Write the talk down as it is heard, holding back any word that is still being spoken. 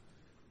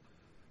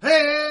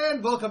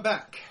And welcome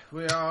back.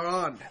 We are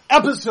on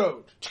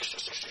episode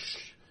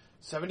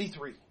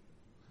 73.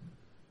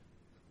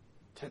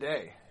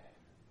 Today,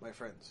 my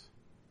friends,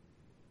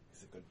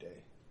 is a good day.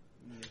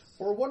 Yes.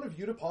 For one of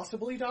you to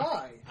possibly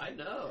die. I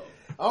know.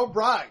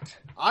 Alright.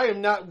 I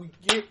am not...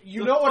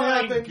 You know what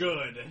happened.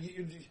 Good.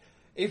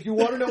 If you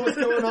want to know what's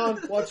going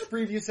on, watch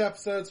previous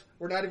episodes.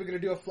 We're not even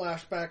going to do a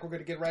flashback. We're going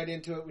to get right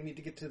into it. We need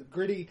to get to the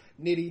gritty,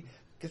 nitty,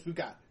 because we've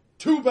got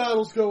two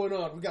battles going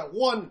on. We've got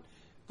one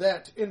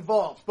that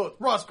involves both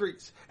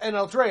Rosgreaves and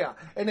Aldrea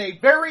and a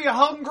very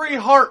hungry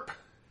harp.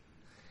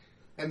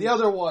 And the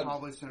other one,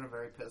 probably sooner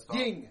very pissed off.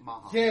 Ying,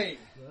 Maha. Yang,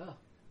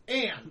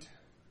 and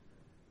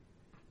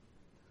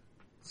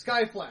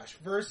Skyflash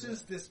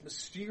versus this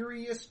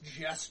mysterious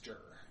jester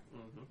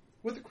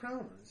with a crown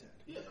on his head.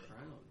 Yeah,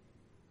 crown.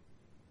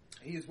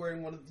 He is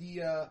wearing one of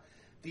the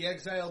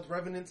exiled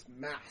revenant's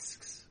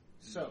masks.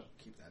 So,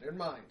 keep that in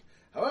mind.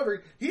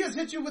 However, he has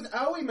hit you with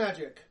Owie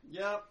magic.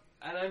 Yep,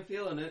 and I'm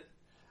feeling it.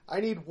 I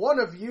need one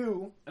of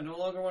you. I no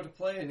longer want to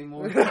play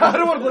anymore. I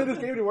don't want to play this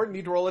game anymore. I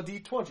need to roll a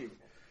d20.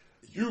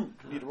 You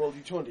need to roll a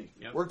d20.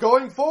 Yep. We're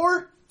going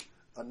for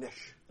a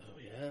niche. Oh,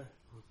 yeah?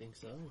 I think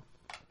so.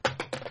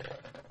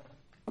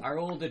 I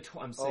rolled a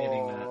I'm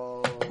saving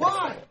that.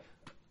 Why?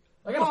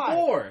 I got a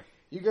 4.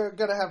 You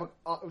gotta have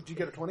a... did you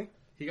get a 20?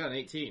 He got an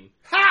 18.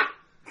 Ha!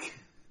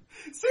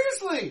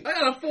 Seriously! I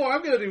got a 4.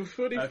 I'm gonna do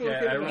 40.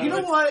 Okay, You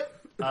know what?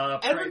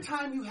 Every Pray.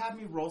 time you have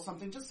me roll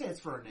something, just say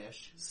it's for a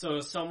niche. So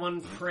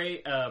someone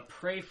pray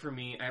for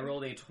me. I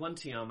rolled a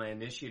 20 on my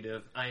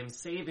initiative. I am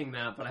saving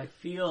that, but I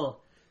feel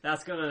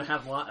that's going to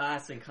have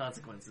lasting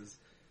consequences.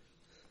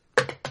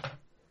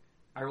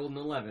 I rolled an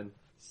 11.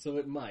 So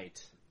it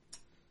might.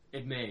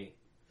 It may.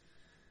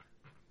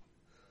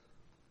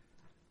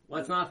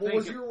 Let's not What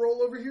think... was your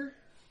roll over here?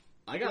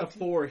 I got a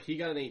 4. He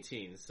got an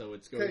 18. So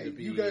it's going Okay, to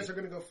be... you guys are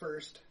gonna go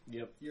first.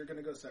 Yep. You're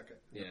gonna go second.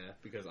 Yeah,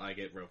 because I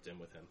get roped in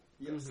with him.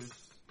 Yes.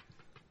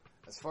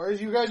 As far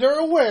as you guys are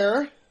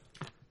aware,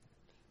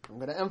 I'm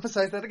going to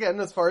emphasize that again.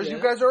 As far as you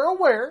guys are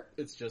aware,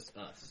 It's just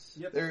us.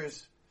 Yep.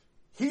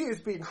 he is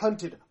being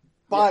hunted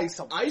by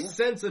something. I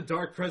sense a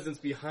dark presence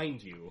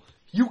behind you.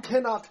 You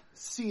cannot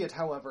see it,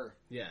 however.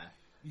 Yeah.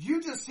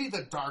 You just see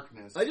the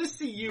darkness. I just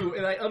see you,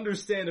 and I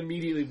understand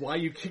immediately why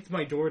you kicked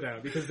my door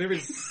down, because there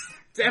is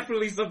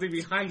definitely something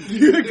behind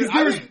you. And there's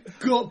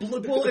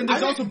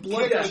also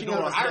blood kick the gushing door.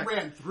 out of his I neck.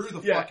 ran through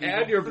the Yeah, fucking and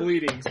door. your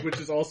bleedings, which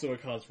is also a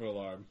cause for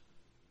alarm.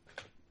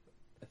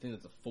 I think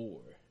that's a 4.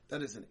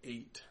 That is an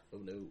 8. Oh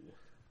no.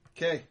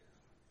 Okay.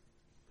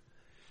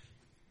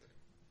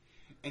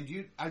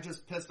 And I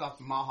just pissed off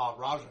the Maha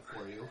Raja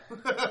for you.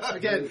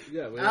 Again,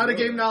 Yeah, we out don't of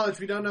game know that. knowledge,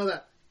 we don't know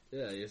that.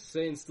 Yeah, you're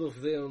saying stuff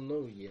they don't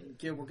know yet.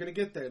 Yeah, we're gonna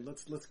get there.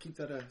 Let's keep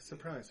that a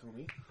surprise,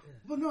 homie.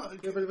 Well, no.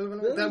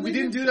 We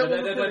didn't do that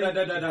one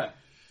recording. Da.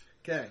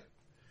 Okay.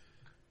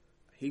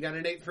 He got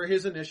an 8 for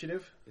his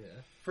initiative. Yeah.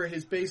 For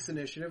his base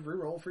initiative,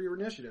 reroll for your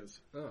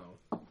initiatives.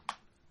 Oh.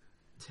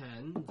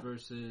 10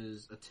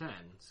 versus a 10,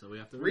 so we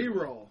have to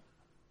Reroll.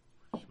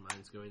 Which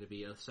mine's going to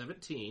be a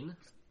 17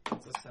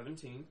 It's a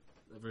 17.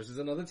 versus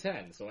another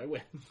 10, so I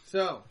win.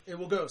 So, it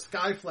will go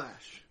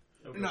Skyflash.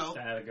 Over No.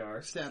 Statigar.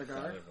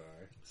 Statigar.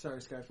 Sorry,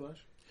 Skyflash.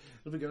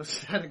 Let me go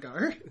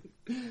Statigar.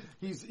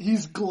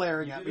 He's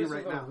glaring at me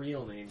right now.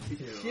 Real name too.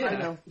 Yeah, I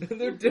know.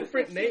 They're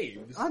different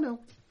names. I know.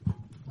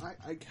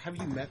 I have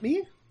you met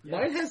me? Yeah.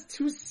 Mine has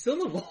 2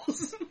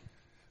 syllables.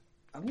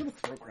 I'm gonna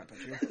throw crap at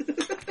you.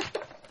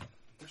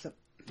 Where's that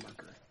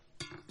marker?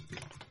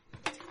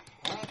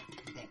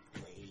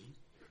 Technically,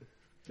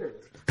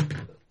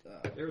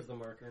 There's the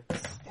marker.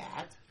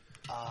 that.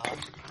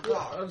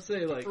 I'm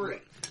saying, like... 3.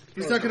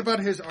 He's talking about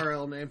his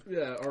RL name.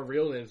 Yeah, our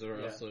real names are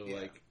Yeah. also,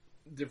 like,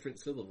 different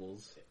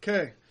syllables.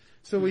 Okay.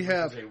 So we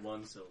have. It's a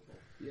one syllable.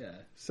 Yeah.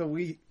 So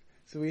we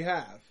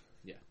have.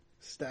 Yeah.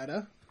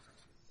 Stata.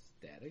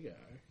 Statigar.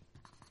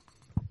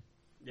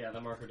 Yeah,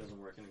 that marker doesn't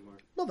work anymore.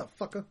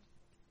 Motherfucker.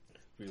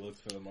 We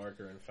looked for the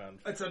marker and found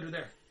It's under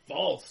there.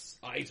 false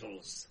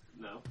idols.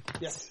 No.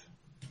 Yes.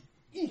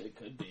 It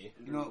could be.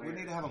 You know, we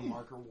need to have a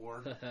marker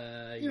war.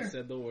 You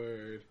said the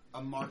word.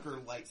 A marker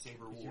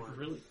lightsaber You war.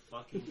 really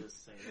fucking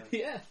just say that.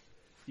 Yeah.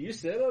 You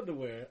said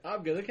underwear.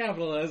 I'm gonna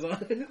capitalize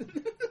on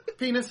it.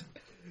 Penis.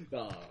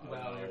 Oh,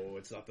 Wow. no,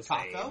 it's not the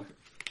same. Taco?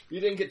 You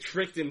didn't get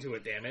tricked into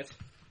it, damn it.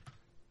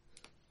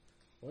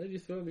 Why did you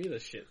throw me the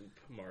shit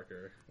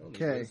marker? I don't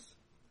need Okay. this.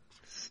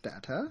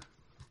 Stata.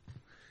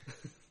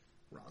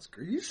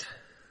 Rosgreaves.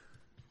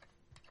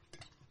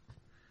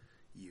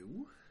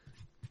 You.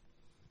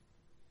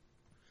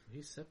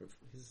 He's separate.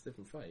 He's a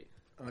different fight.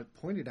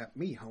 Pointed at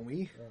me,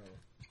 homie. Oh.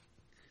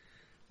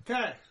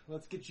 Okay,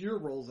 let's get your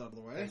rolls out of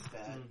the way. That's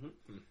that.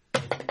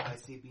 Mm-hmm.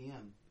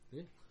 ICBM.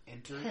 Yeah.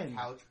 Enter 10.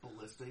 couch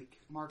ballistic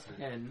marker.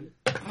 10.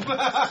 11.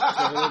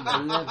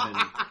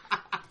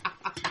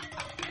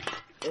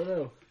 Oh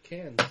no,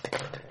 cans.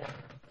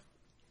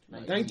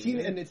 19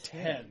 and a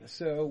 10.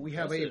 So we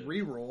have That's a it.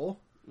 reroll.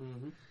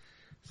 Mm-hmm.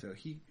 So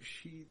she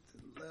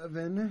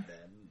 11.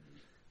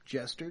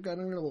 Jester got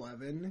an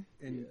 11,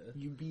 and Yeah.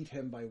 you beat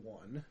him by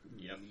 1.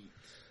 Yep.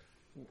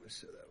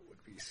 So that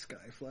would be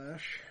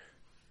Skyflash.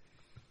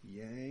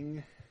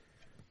 Yang.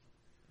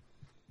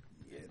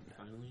 Yin.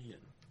 Finally in.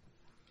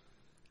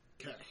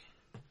 Okay.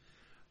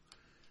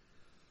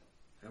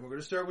 And we're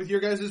going to start with your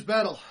guys'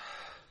 battle.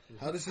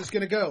 How this is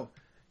going to go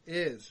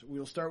is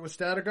we'll start with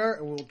Statigar,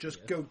 and we'll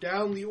just go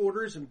down the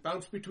orders and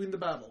bounce between the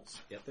battles.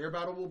 Yep. Their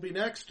battle will be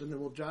next, and then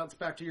we'll bounce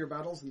back to your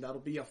battles, and that'll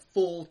be a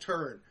full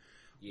turn.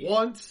 Yeah.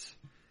 Once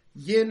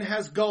Yin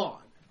has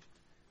gone,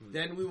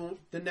 then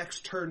the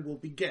next turn will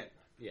begin.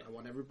 Yeah. I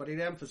want everybody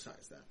to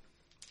emphasize that.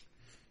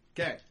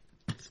 Okay.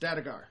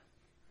 Statigar.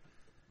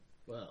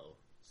 Well,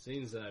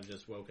 seems that I've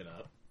just woken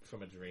up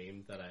from a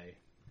dream that I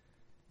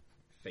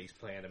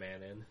face-planted a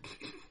man in.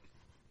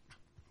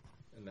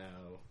 And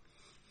now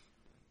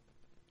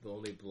the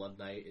only Blood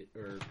Knight,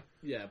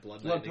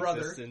 Blood Knight in Brother.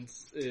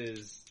 existence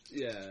is,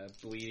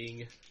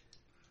 bleeding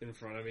in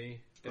front of me.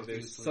 And there's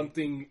Obviously.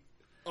 something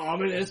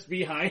ominous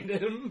behind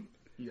him.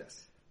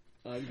 Yes.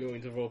 I'm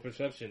going to roll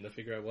perception to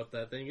figure out what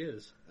that thing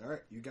is. All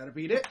right. You got to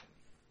beat it.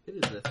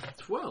 It is a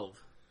 12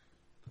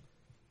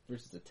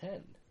 versus a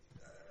 10.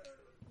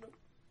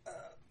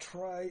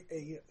 Try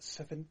a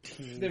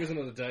 17. There was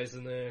another dice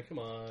in there. Come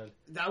on.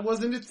 That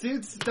wasn't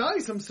its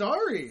dice. I'm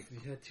sorry.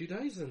 You had 2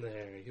 dice in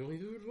there. You only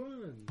threw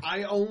one.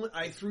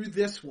 I threw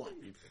this one.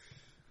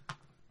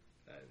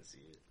 I didn't see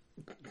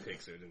it.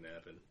 Pick, so it didn't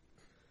happen.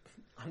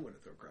 I'm going to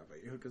throw crap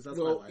at you because that's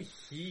my Well, life.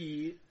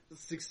 he...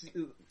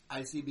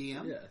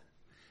 ICBM? Yeah.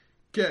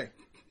 Okay.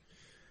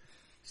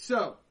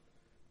 So,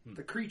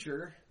 the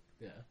creature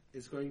Yeah.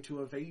 is going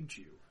to evade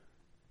you.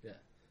 Yeah.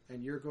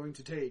 And you're going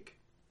to take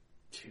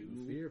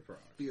 2 Fear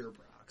procs. fear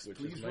procs. Which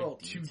Please is my roll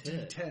 2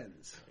 D10.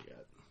 D10s.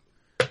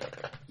 I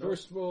got.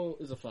 First roll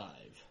is a 5.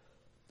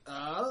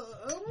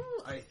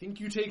 I think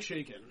you take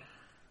shaken,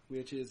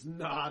 which is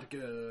not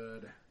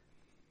good.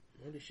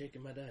 I'm already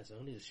shaking my dice. I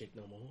don't need to shake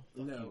no more.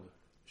 Fuck No. you.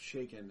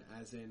 Shaken,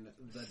 as in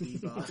the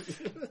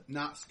debuff.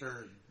 Not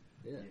stirred.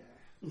 Yeah.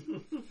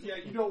 Yeah,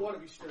 you don't want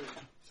to be stirred.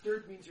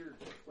 Stirred means you're,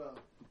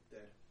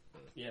 dead.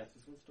 Yeah.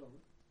 This one's still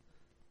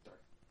Sorry.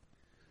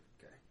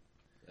 Okay.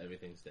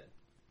 Everything's dead.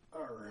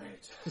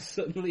 Alright.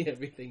 Suddenly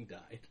everything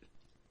died.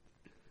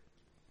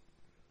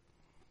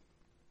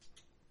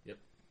 Yep.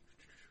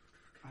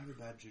 I have a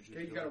bad juju.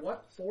 Okay, you got a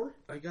what? 4?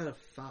 I got a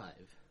 5.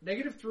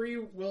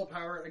 -3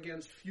 willpower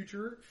against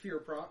future fear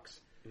procs,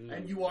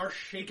 and you are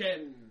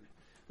shaken,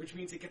 which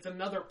means it gets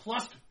another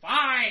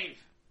 +5.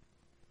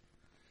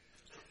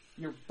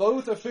 You're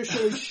both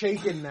officially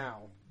shaken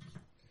now.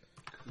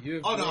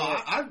 You've Oh no,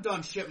 brought, I've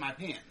done shit my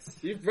pants.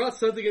 you've brought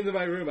something into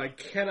my room I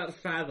cannot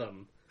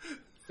fathom.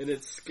 And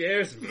it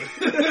scares me.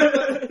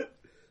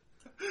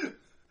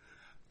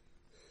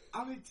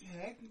 I mean,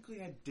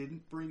 technically I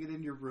didn't bring it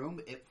in your room.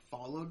 It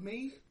followed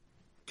me.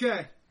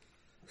 Okay.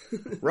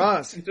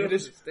 Ross, You don't it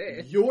is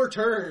understand. your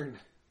turn.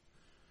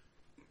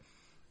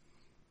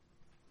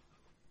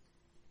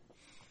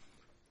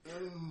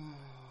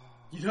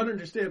 You don't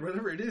understand.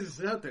 Whatever it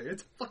is out there.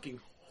 It's fucking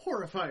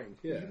horrifying.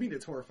 What Yeah. do you mean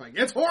it's horrifying?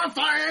 It's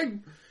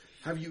horrifying!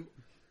 Have you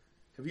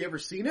ever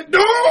seen it?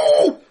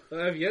 No!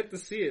 I have yet to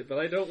see it, but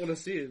I don't want to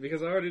see it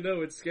because I already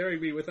know it's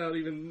scaring me without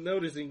even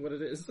noticing what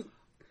it is.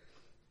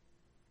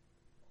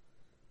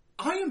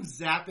 I am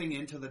zapping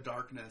into the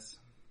darkness.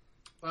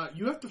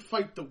 You have to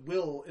fight the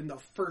will in the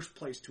first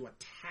place to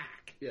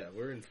attack. Yeah,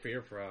 we're in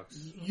fear procs.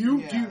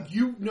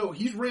 No,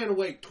 he's ran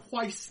away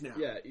twice now.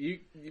 Yeah,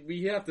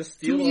 we have to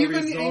steal To our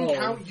even resolve.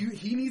 encounter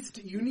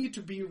you need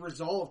to be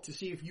resolved to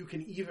see if you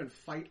can even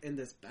fight in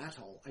this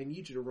battle. I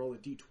need you to roll a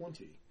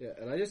d20. Yeah,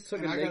 and I just took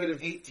And a I got an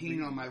negative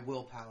 18 on my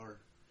willpower.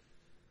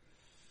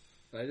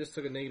 I just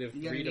took a negative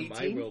You got 3 an to my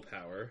 18?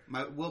 willpower.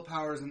 My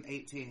willpower is an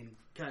 18.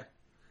 Okay.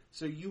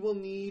 So you will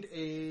need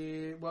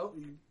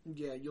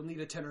you'll need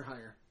a 10 or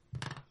higher.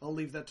 I'll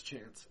leave that to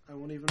chance. I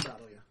won't even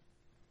battle you.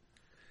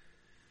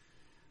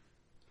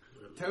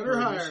 10 or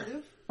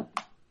higher.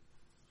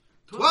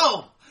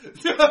 12!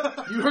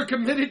 You are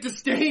committed to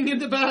staying in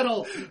the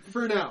battle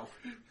for now.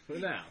 For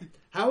now.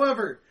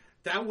 However,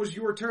 that was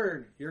your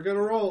turn. You're going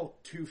to roll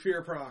 2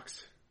 fear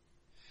procs.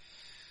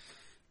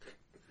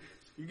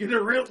 You get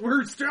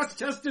we're stress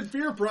tested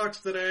fear procs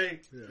today.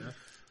 Yeah.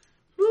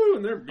 Woo,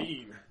 and they're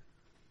mean.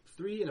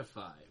 3 and a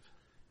 5.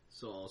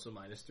 So also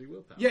minus 3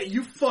 willpower. Yeah,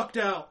 you fucked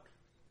out.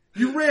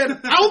 You ran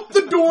out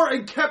the door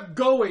and kept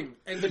going,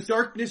 and the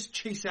darkness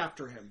chased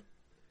after him.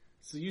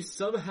 So you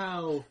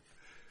somehow...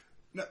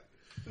 No.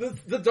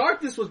 The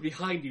darkness was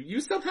behind you. You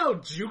somehow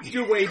juked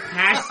your way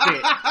past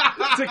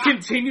it to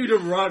continue to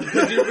run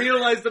because you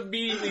realized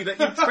immediately that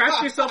you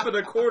trapped yourself in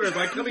a corner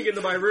by coming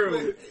into my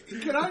room.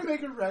 Can I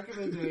make a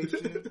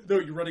recommendation? No,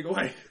 you're running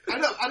away. I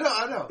know.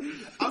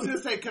 I was going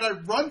to say, can I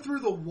run through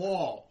the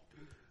wall?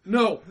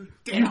 No,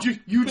 Damn.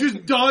 you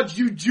just dodged.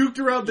 You juked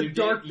around the You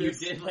darkness.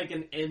 did like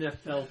an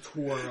NFL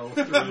twirl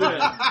through it.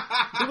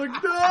 You're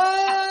like,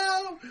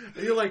 no!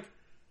 And you're like,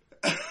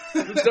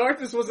 The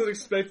darkness wasn't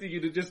expecting you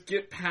to just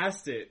get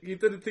past it. You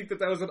didn't think that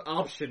was an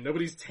option.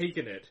 Nobody's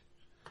taken it.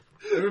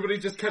 Everybody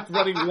just kept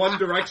running one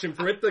direction.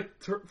 For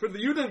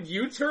you to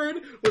U-turn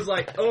was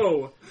like,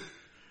 oh.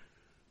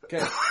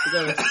 okay, We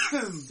got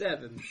a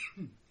 7.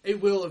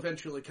 it will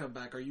eventually come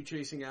back. Are you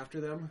chasing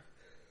after them?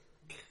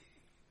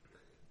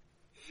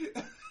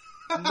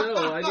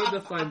 No, I need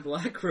to find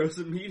Black Rose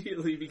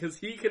immediately because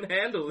he can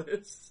handle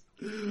this.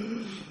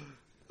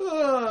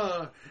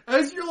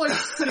 As you're like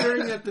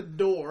staring at the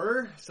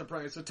door,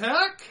 surprise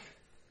attack.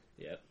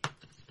 Yep.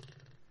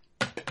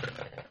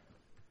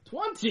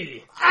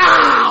 20!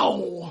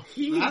 Ow!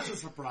 That's a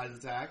surprise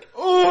attack.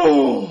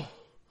 Oh!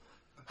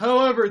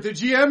 However, the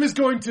GM is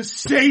going to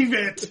save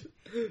it.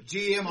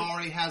 GM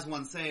already has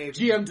one saved.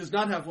 GM does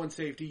not have one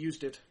saved. He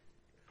used it.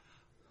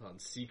 On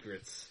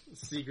secrets.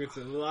 Secrets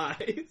and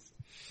lies.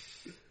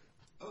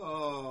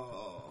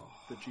 Oh.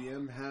 The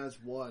GM has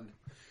one.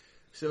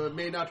 So it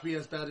may not be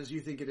as bad as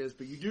you think it is,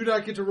 but you do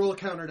not get to roll a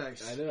counter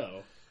dice. I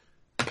know.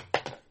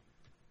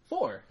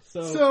 4.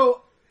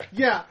 So,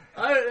 yeah.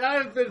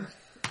 I've been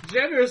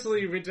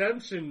generously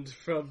redemptioned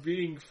from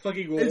being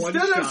fucking Instead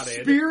of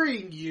one-shotted.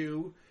 spearing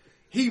you,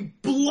 he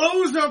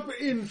blows up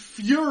in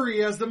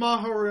fury as the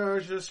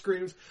Maharaja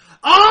screams,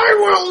 "I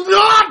will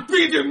not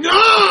be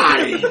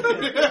denied!"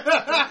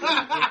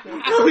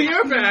 Oh,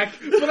 you're back,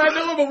 but I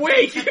know I'm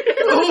awake.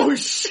 Oh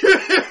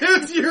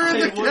shit! You're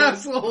in the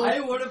castle. I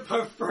would have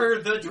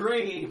preferred the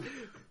dream.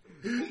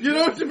 You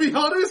know, to be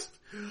honest,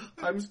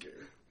 I'm scared.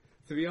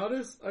 To be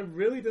honest, I'm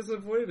really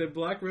disappointed in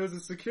Black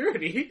Rose's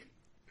security.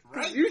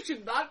 Right? You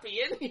should not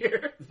be in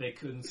here. They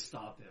couldn't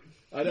stop him.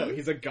 I know,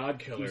 he's a god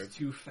killer. He's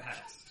too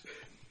fast.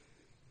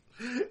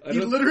 He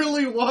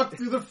literally walked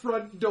through the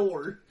front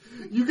door.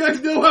 You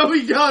guys know how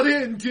he got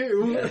in,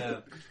 too. Yeah.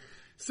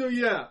 So,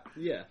 yeah.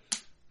 Yeah.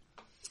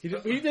 He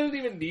didn't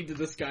even need to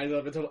disguise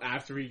up until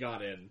after he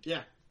got in.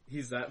 Yeah.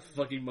 He's that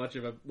fucking much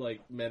of a,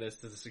 menace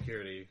to the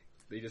security.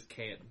 They just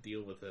can't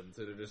deal with him,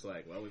 so they're just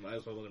like, well, we might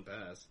as well let him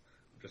pass.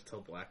 Just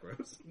tell Black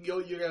Rose.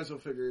 You guys will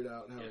figure it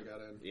out how he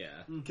got in.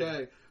 Yeah.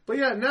 Okay. But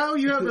yeah, now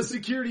you have a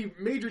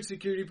major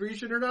security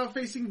breach and are now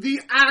facing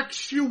the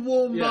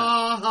actual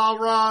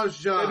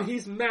Maharaja. And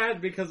he's mad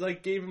because I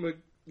gave him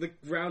the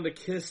round a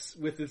kiss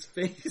with his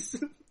face.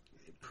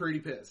 Pretty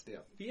pissed, yeah.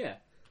 Yeah.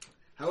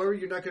 However,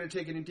 you're not going to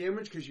take any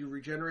damage because your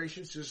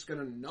regeneration's just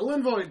going to null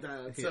and void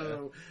that.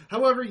 So,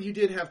 however, you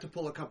did have to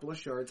pull a couple of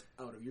shards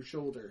out of your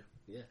shoulder.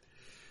 Yeah.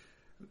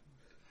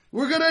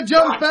 We're going to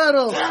jump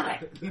battle!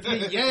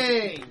 The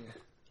Yang!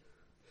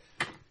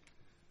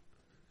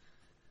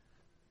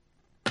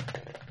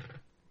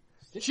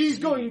 She's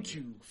going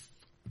to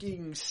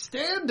fucking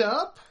stand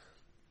up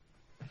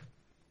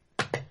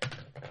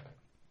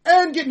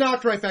and get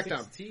knocked right back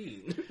down.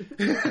 16.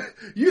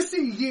 You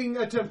see Ying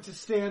attempt to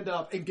stand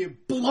up and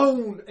get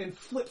blown and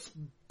flips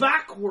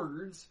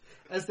backwards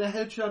as the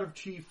headshot of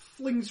Chi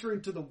flings her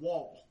into the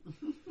wall.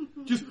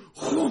 Just...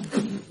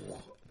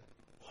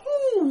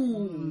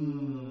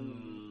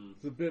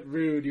 It's a bit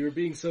rude. You were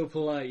being so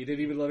polite. You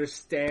didn't even let her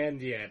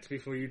stand yet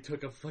before you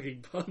took a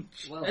fucking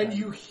punch. Well, And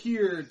you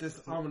hear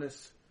this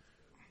ominous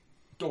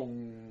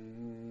dong.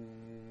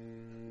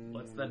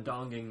 what's that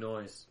donging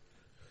noise?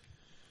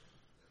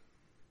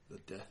 The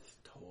death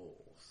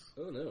tolls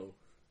Oh no.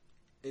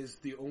 is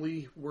the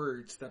only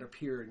words that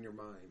appear in your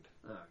mind.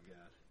 Oh god.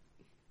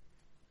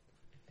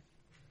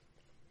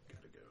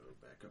 Gotta go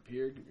back up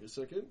here. Give me a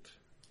second.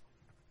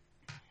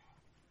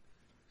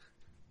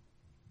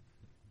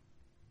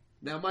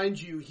 Now,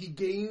 mind you, he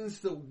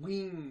gains the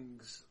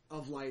wings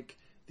of,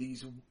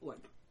 these,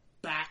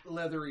 bat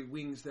leathery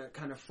wings that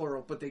kind of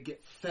furrow, but they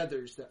get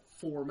feathers that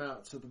form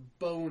out, so the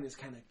bone is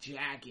kind of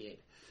jagged.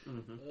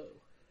 Mm-hmm. Oh.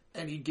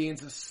 And he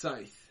gains a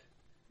scythe.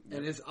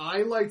 And his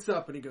eye lights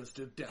up, and he goes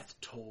to death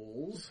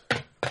tolls.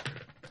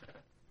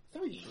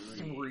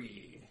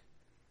 3.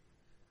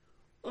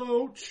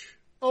 Ouch.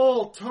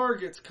 All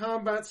targets'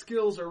 combat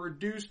skills are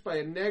reduced by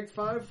a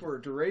 -5 for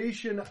a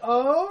duration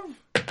of...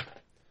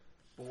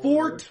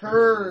 4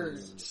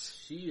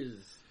 turns. She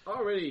is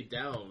already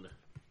down.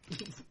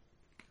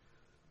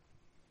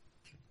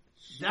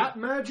 That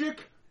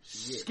magic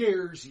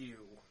scares you.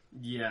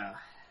 Yeah.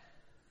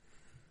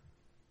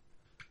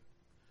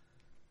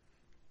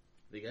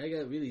 The guy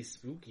got really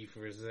spooky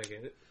for a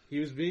second. He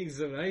was being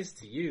so nice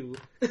to you.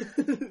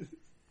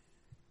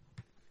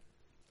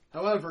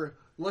 However,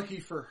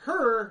 lucky for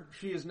her,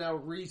 she is now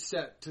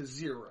reset to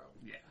 0.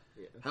 Yeah.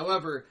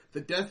 However,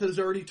 the death has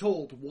already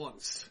tolled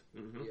once.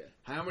 Mm-hmm. Yeah.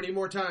 How many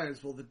more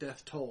times will the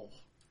death toll?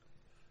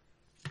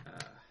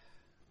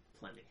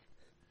 Plenty.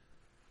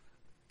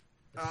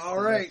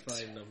 All right.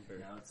 Fine number.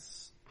 Now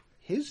it's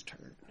His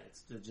turn.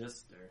 the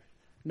Gister.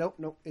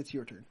 Nope, it's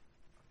your turn.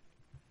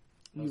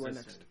 What was You are his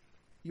next. turn?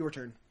 Your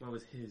turn. What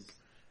was his?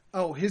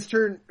 Oh, his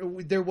turn.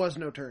 There was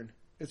no turn.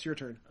 It's your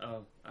turn.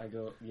 Oh, I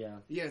go. Yeah,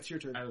 Yeah, it's your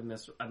turn. I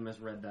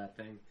misread that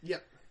thing.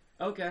 Yep.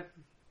 Okay.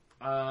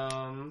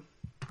 I'm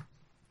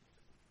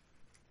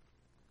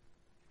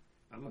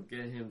gonna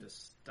get him to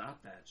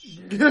stop that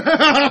shit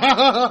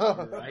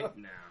right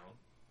now.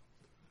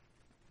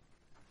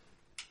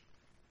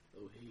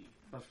 Oh, he.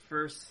 But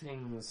first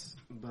things,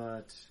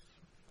 fuck.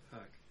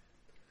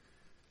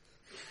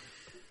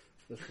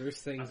 The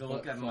first I thing. have to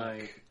look at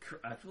my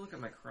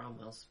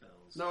Cromwell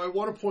spells. Now, I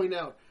want to point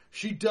out,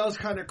 she does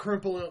kind of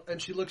crumple,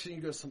 and she looks at you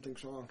and goes,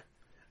 something's wrong.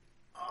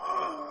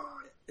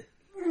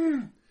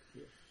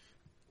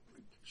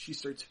 she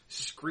starts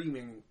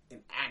screaming in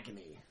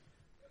agony.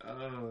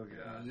 Oh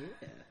god.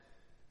 Yeah.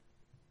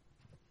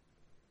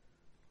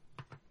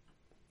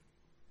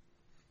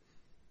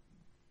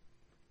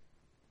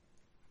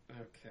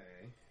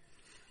 Okay.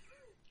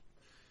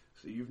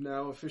 So you've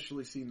now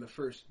officially seen the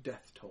first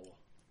death toll.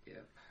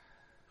 Yep.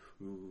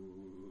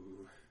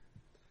 Ooh.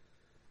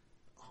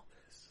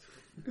 Ominous.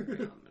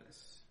 Very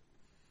ominous.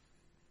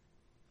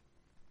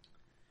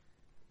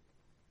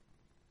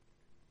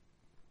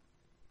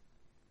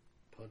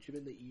 Punch him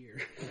in the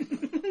ear.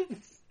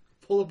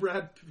 Pull a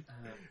Brad.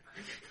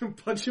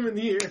 Punch him in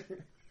the ear.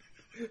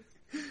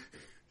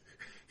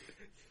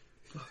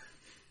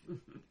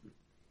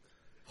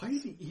 Why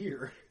the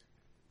ear?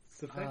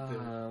 It's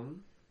effective.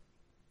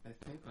 I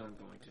think what I'm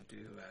going to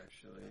do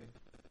actually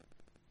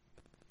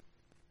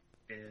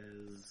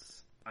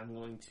is I'm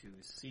going to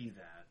see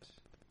that.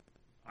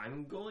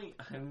 I'm going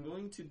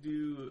to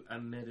do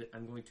I'm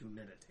going to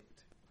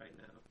meditate right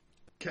now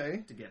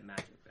Okay. to get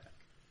magic back.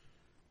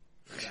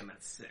 I'm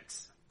at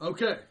 6.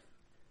 Okay.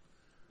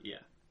 Yeah.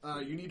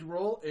 You need to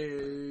roll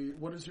a...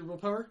 What is your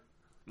willpower?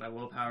 My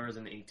willpower is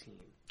an 18.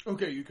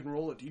 Okay, you can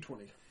roll a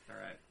d20.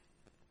 Alright.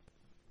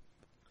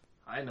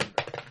 High number.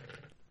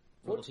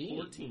 14.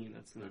 14.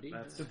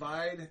 That's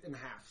Divide in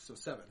half, so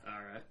 7.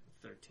 alright.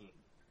 13.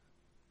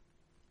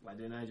 Why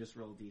didn't I just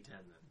roll D10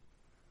 then?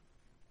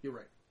 You're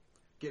right.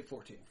 Get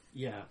 14.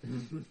 Yeah.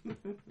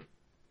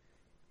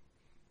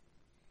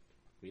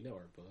 We know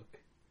our book.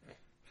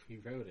 We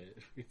wrote it.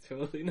 We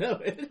totally know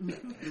it.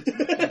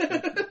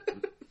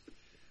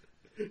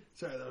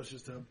 Sorry, that was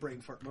just a brain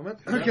fart moment.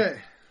 Okay.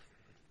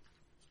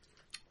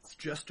 It's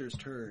Jester's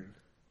turn.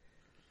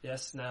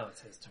 Yes, now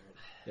it's his turn.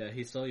 Yeah,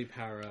 he saw you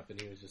power up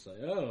and he was just like,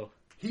 oh.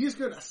 He's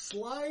gonna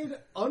slide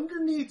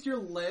underneath your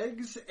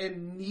legs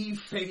and knee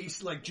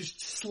face, like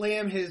just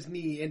slam his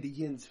knee into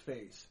Yin's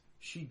face.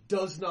 She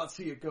does not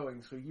see it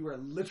going, so you are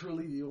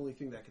literally the only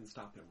thing that can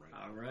stop him right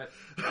now. Alright.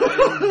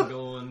 I'm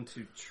going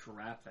to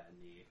trap that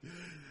knee.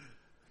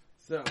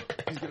 So,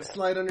 he's gonna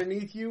slide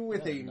underneath you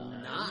with a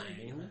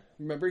 9.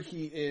 Remember,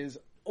 he is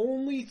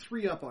only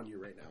 3 up on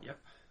you right now. Yep.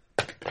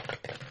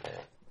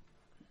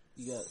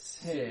 You got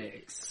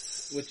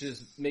 6. which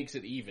makes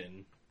it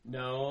even.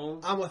 No.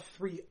 I'm a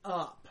 3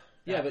 up.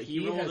 Yeah, but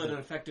he rolled an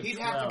effective He'd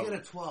 12. have to get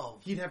a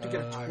 12. He'd have to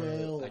get a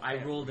 12.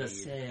 I rolled a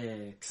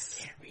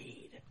 6.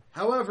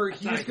 However,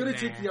 he's Attack going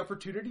to man. take the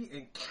opportunity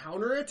and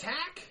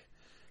counterattack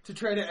to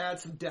try to add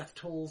some death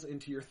tolls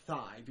into your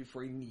thigh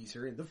before he knees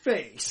her in the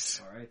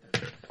face. Alright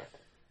then.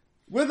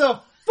 With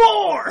a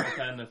 4! I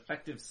got an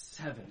effective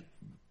 7.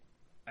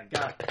 I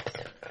got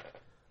it.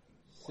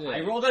 6. I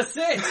rolled a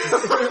 6!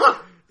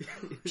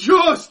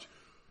 Just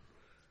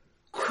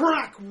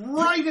crack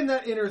right in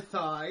that inner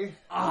thigh.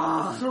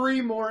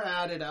 3 more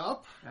added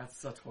up.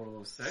 That's a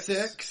total of 6.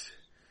 6.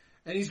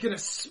 And he's going to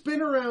spin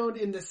around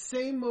in the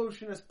same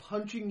motion as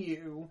punching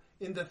you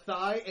in the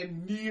thigh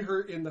and knee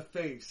her in the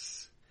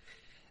face.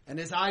 And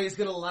his eye is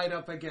going to light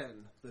up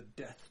again. The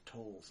death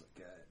tolls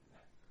again.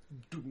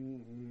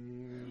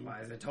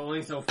 Why is it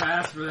tolling so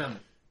fast for them?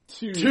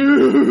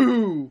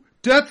 2.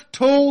 Death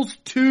tolls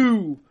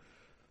 2.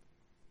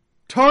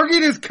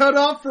 Target is cut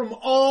off from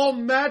all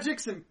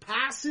magics and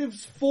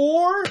passives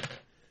for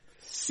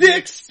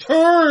 6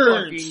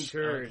 turns.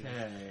 Fucking turns.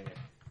 Okay.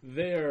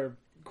 They are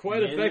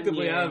quite Yin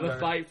effectively and out of Yang the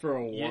fight for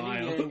a Yin and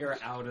while. Yang are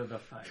out of the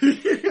fight.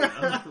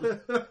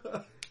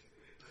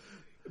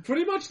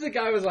 Pretty much the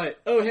guy was like,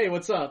 oh hey,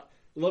 what's up?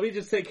 Let me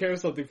just take care of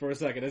something for a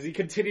second. As he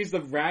continues to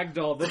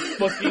ragdoll the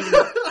fucking...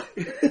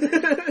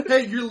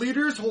 Hey, your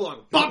leaders, hold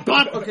on. Bop,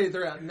 bop. Okay,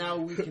 they're out. Now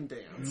we can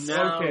dance.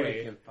 Now Okay.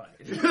 we can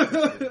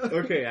fight.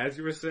 Okay, as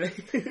you were saying.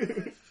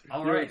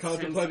 Alright, You're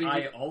since contemplating-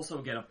 I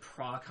also get a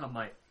proc on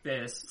my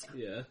fist,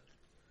 Yeah.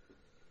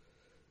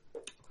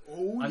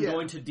 Oh, I'm yeah.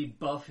 going to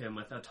debuff him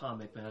with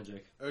atomic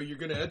magic. Oh, you're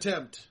going to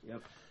attempt.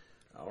 Yep.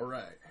 All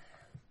right.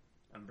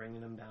 I'm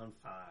bringing him down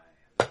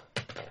 5.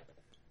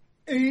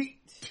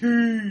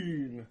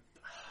 18.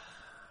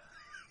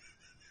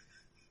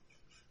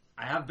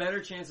 I have better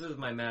chances with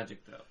my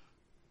magic, though.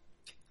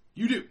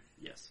 You do.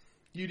 Yes.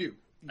 You do.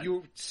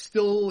 You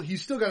still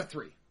got a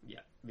 3. Yeah,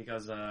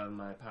 because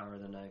my power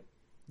of the night.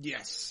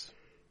 Yes.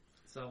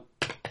 So,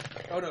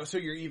 Oh no, so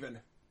you're even.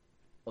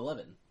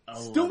 11.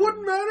 Still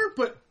wouldn't matter,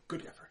 but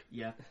good effort.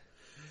 Yeah.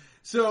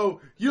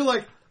 So you're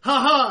like,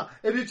 haha,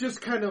 and it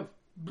just kind of.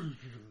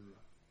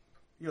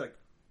 You're like,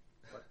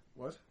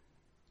 what?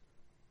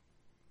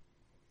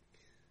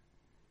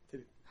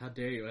 How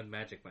dare you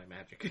unmagic my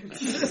magic?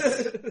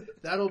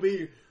 That'll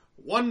be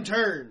 1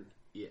 turn.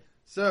 Yeah.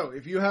 So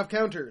if you have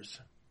counters,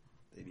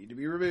 they need to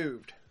be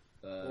removed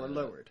or Or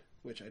lowered,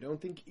 which I don't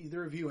think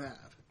either of you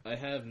have. I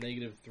have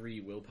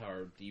 -3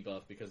 willpower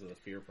debuff because of the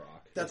fear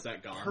proc. That's Is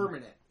that gone?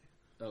 permanent.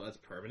 Oh, that's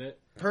permanent?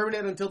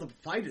 Permanent until the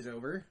fight is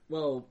over.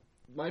 Well,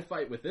 my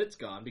fight with it's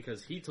gone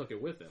because he took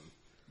it with him.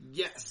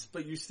 Yes,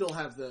 but you still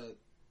have the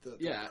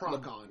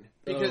proc on.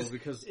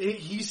 Because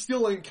he's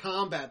still in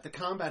combat. The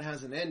combat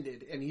hasn't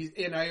ended,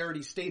 and I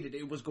already stated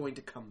it was going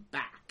to come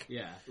back.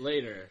 Yeah,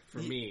 later, for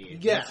me.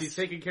 Yes. Once he's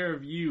taking care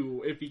of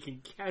you, if he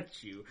can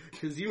catch you.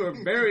 Because you are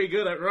very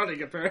good at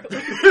running, apparently.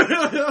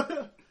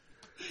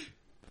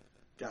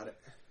 Got it.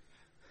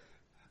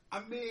 I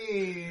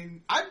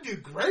mean, I do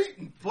great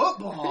in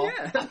football.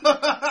 Yeah.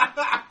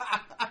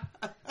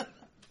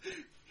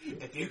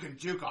 If you can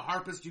juke a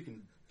harpist, you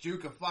can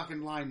juke a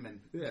fucking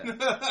lineman.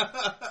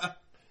 Yeah.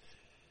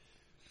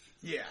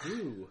 Yeah.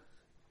 Ooh.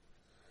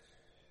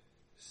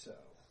 So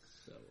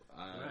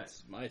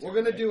It's my turn. we're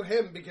gonna right? do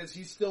him because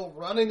he's still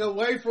running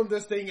away from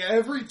this thing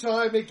every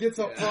time it gets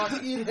a proc.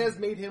 It has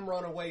made him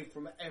run away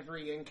from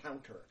every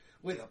encounter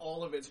with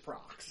all of its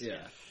procs.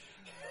 Yeah.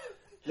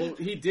 Well,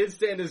 he did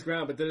stand his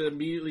ground, but then it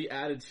immediately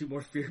added 2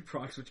 more fear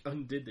procs, which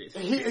undid this.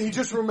 He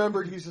just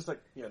remembered. He's just like,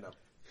 yeah, no.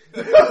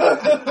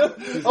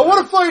 I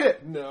want to fight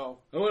it. No,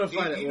 I want to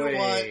find it. You know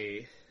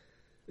Way.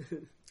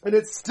 and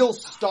it's still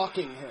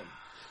stalking him.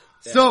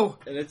 Yeah. So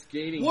And it's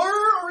gaining.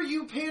 where are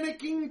you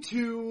panicking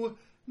to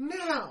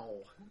now?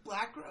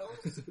 Black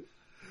Rose.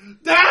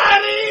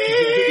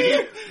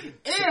 Daddy!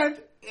 and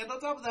on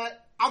top of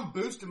that, I'm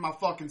boosting my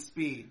fucking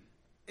speed.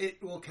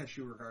 It will catch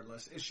you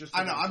regardless. It's just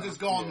I know, I'm just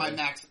going my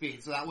max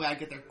speed, so that way I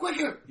get there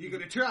quicker. You're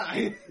gonna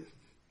try.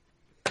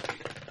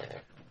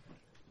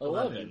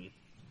 11.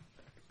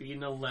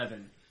 Beating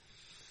 11.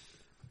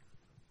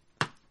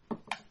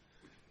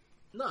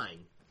 9.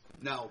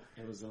 No.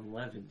 It was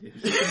 11, dude.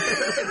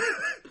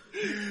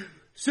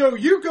 So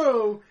you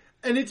go,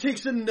 and it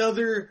takes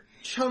another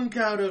chunk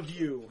out of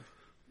you.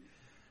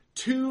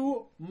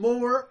 2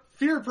 more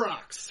fear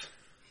procs.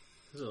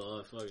 This is a lot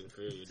of fucking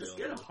fear you Just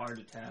do. get a heart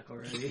attack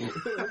already.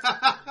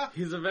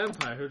 He's a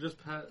vampire who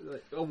just passed.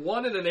 Like, a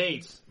 1 and an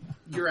 8.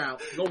 You're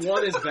out. The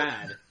 1 is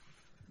bad.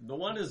 The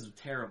one is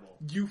terrible.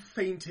 You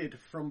fainted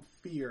from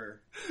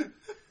fear.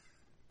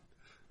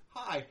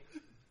 Hi.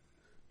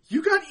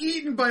 You got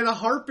eaten by the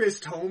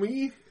harpist,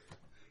 homie.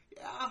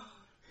 Yeah.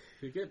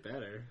 You get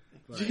better.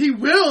 But He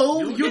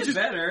will. You'll You'll get just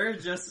better,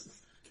 just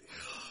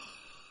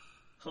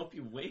hope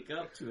you wake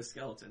up to a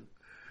skeleton.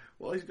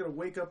 Well, he's gonna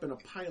wake up in a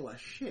pile of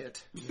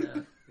shit.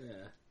 Yeah.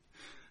 yeah.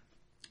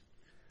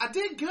 I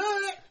did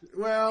good.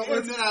 Well,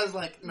 And then I was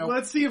like, no.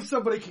 let's see if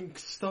somebody can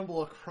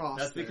stumble across.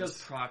 That's because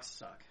this. procs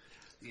suck.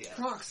 Yeah.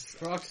 procs.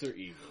 Procs are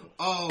evil.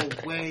 Oh,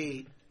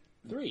 wait.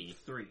 3.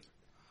 3.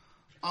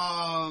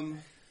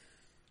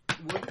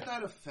 Wouldn't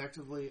that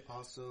effectively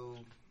also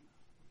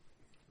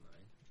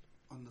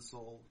on the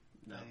soul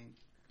No. thing?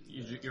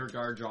 Your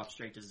guard drops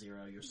straight to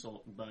 0. Your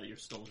soul, but your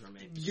souls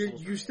remain.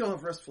 You still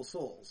have restful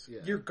souls.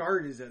 Yeah. Your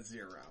guard is at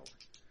 0.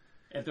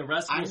 If the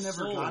rest I of never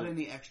soul, got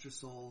any extra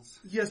souls.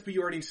 Yes, but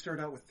you already start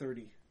out with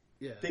 30.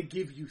 Yeah. They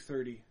give you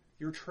 30.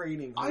 You're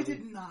training. I homie.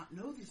 did not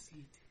know this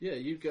yet. Yeah,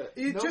 you got.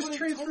 It just Nobody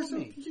transfers.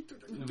 told me.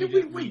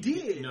 We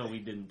did. No, we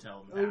didn't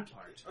tell them that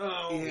part.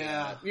 Oh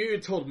Yeah. You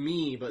told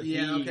me, but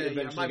Yeah, he okay, yeah,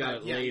 eventually my got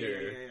bad. it Yeah,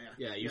 later.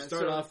 yeah. You Yeah,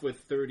 start so- off with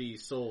 30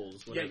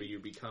 souls whenever Yeah. you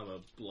become a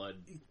blood.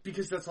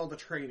 Because that's all the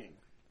training.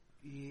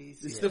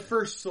 Yes. It's the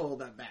first soul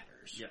that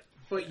matters. Yeah.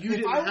 But you If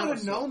didn't I have would a have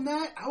soul. known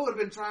that, I would have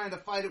been trying to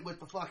fight it with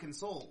the fucking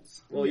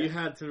souls. Well, Yeah. you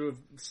had to have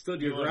stood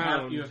your You would have,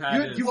 ground. you have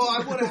had You- to, Well, I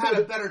would have had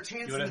a better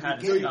chance you would in have the had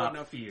to beginning. stop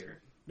enough. fear.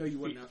 No, you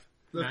wouldn't have.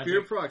 the magic.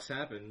 fear procs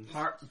happen.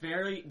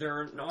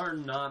 There are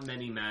not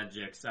many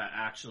magics that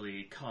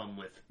actually come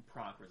with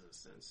proc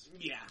resistance.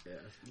 Yeah. Yeah.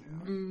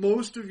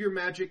 Most of your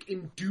magic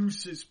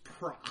induces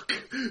proc.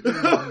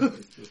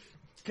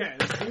 Okay,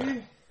 let's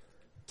see.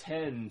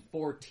 10,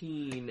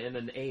 14, and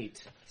an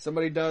 8.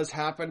 Somebody does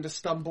happen to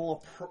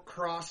stumble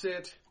across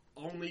it,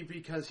 only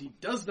because he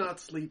does not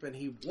sleep and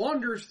he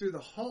wanders through the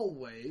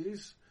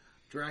hallways.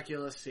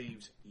 Dracula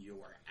saves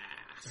your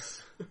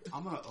ass.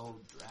 I'm gonna owe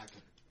Drac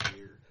a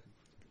beer.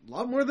 A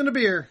lot more than a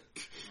beer.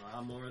 A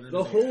lot more than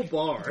The whole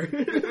bar.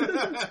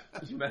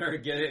 You better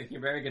get it. You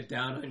better get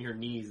down on your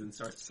knees and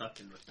start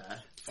sucking with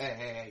that.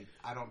 Hey,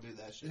 I don't do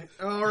that shit.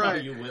 All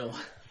right. You will.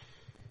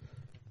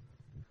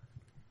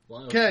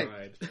 Wild Okay.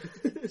 pride.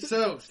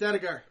 So,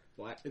 Statigar,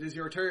 What? it is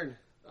your turn.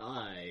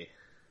 I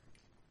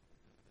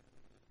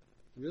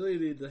really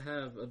need to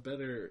have a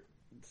better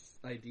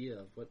idea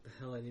of what the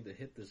hell I need to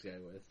hit this guy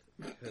with.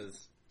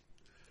 Because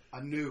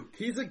A nuke.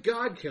 he's a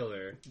god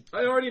killer.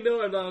 I already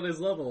know I'm not on his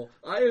level.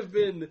 I have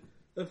been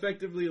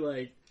effectively,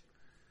 like,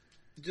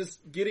 just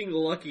getting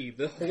lucky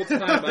the whole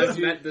time I've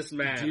met this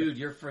man. Dude,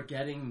 you're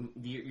forgetting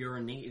your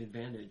innate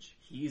advantage.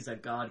 He's a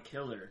god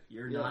killer.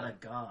 You're not a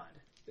god.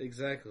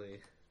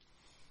 Exactly.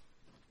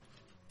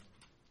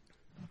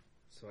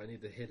 So I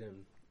need to hit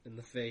him in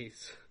the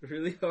face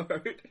really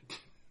hard.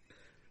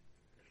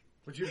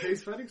 What's your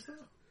base fighting style?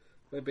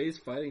 My base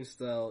fighting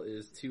style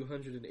is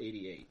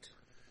 288.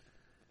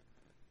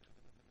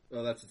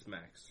 Oh, that's its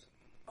max.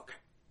 Okay.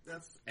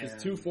 That's It's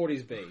And-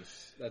 240's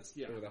base. That's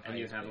Yeah. for the And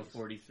you highest have a base.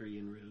 43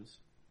 in runes.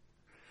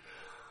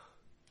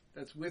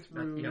 with You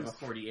runes. have a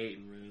 48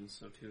 in runes,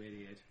 so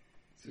 288.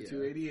 So Yeah.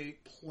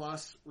 288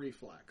 plus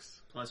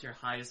reflex. Plus your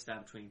highest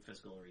stat between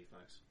physical or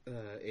reflex.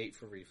 8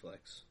 for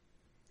reflex.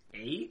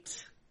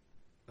 8?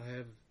 I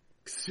have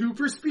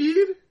Super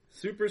speed?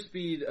 super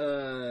speed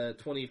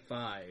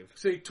 25.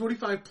 Say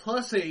 25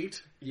 plus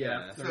 8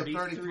 Yeah. So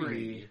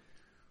 33.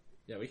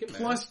 Yeah, we can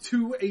plus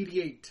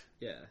 288.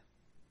 Yeah.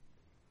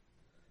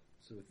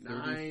 So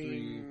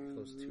 33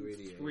 plus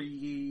 288.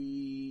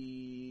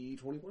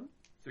 321?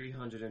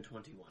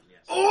 321, yes.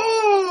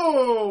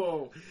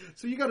 Oh!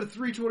 So you got a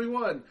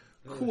 321.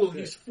 Cool, shit.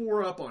 he's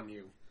 4 up on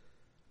you.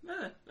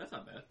 That's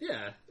not bad.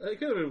 Yeah, it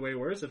could have been way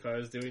worse if I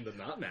was doing the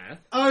not math.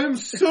 I am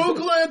so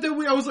glad that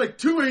I was like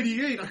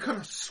 288. I kind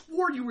of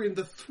swore you were in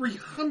the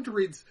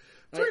 300s.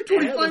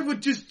 325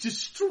 would just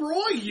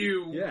destroy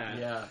you.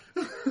 Yeah.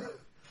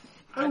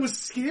 I was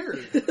scared.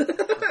 For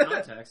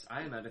context,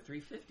 I am at a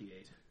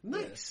 358.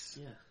 Nice.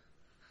 Yeah.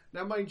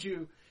 Now, mind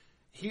you,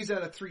 he's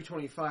at a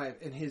 325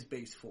 in his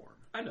base form.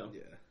 I know.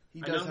 Yeah.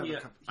 He does have a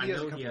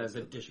couple. He has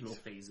of additional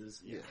abilities.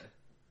 phases. Yeah.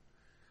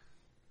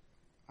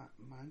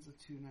 Mine's a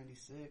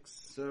 296.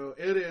 So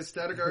it is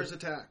Statigar's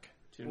attack,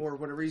 or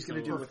whatever he's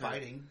going to do For with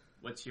fighting.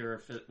 What's your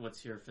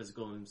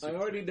physical and I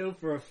already know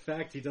for a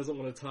fact he doesn't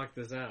want to talk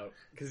this out,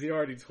 because he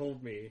already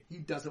told me. He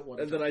doesn't want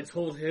to. And then I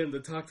told him to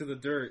talk to the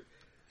dirt.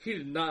 He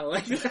did not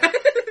like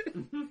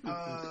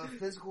that.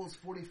 Physical is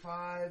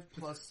 45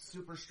 plus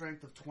super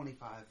strength of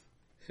 25.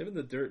 Him and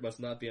the dirt must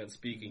not be on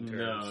speaking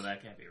terms. No,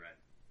 that can't be right.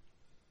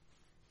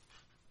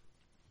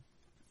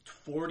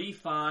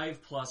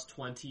 45 plus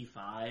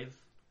 25.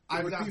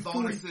 I've would got be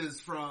bonuses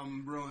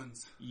from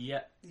ruins.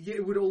 Yeah. Yeah,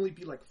 it would only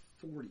be like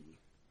 40.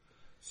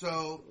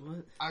 So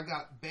What? I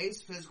got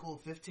base physical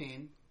of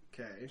 15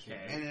 Okay.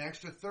 and an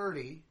extra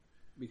 30.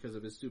 Because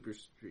of his super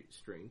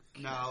strength.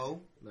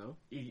 No. No?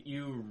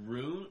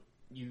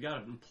 You got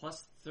a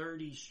plus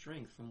 30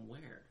 strength from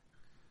where?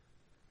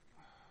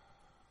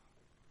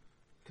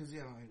 Because,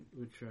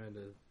 We're trying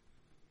to...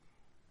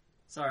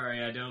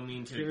 Sorry, I don't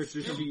mean to.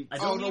 Character sheet. I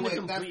oh, don't no, mean to wait,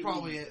 completely. that's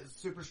probably it.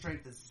 Super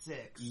strength is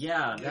 6.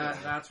 Yeah,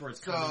 that's where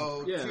it's coming.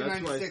 So, Yeah, that's why I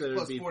 296 said it'd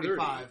plus be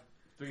 45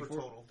 Three, for four-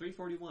 total.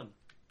 341.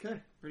 Okay.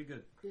 Pretty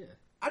good. Yeah.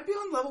 I'd be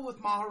on level with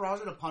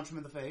Maharaja to punch him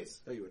in the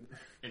face. No, you wouldn't.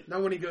 And-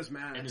 Not when he goes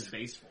mad. And his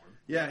base form.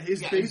 Yeah,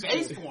 his Yeah, base. in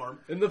base form.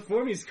 In the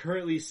form he's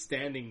currently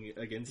standing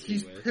against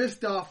He's you with.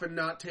 pissed off and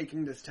not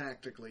taking this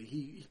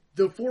tactically.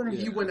 The form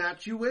he Yeah. went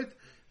at you with,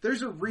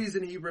 there's a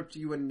reason he ripped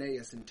you and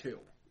Naeus in two.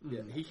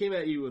 Yeah, he came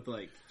at you with,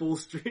 like, full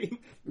strength.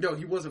 No,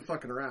 he wasn't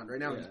fucking around. Right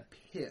now Yeah.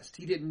 he's pissed.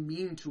 He didn't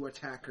mean to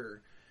attack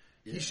her.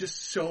 Yeah. He's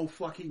just so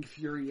fucking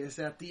furious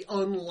at the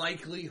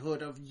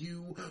unlikelihood of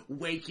you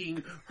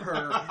waking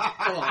her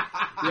up.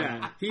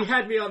 Yeah, he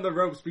had me on the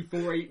ropes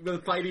before the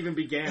fight even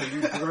began,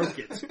 and you broke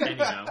it.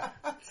 Anyhow.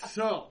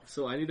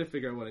 So I need to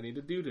figure out what I need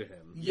to do to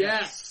him.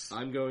 Yes.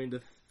 I'm going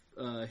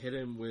to hit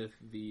him with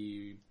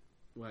the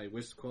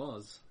Wisp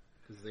Claws,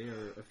 because they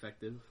are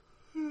effective.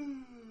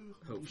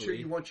 Hopefully. You sure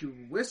you want your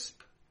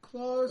wisp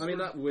claws? I mean,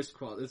 or- not Wisp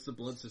Claws, it's the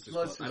Blood Sisters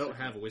Blood Claws. I don't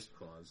Sister. have Wisp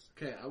Claws.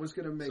 Okay, I was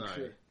gonna make Sorry.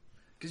 sure.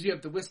 Because you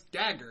have the wisp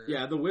dagger.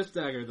 Yeah, the Wisp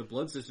Dagger, the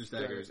Blood Sisters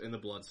Daggers, and the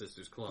Blood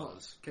Sisters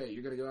Claws. Okay,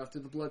 you're gonna go after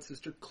the Blood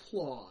Sister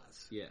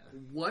claws. Yeah.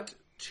 What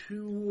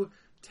 2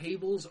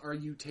 tables are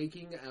you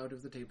taking out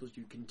of the tables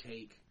you can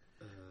take?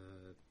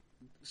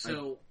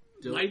 So,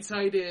 don't- light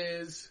side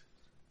is...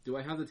 Do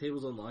I have the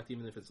tables unlocked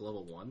even if it's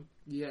level 1?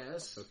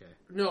 Yes. Okay.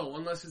 No,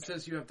 unless it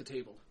says you have the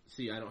table.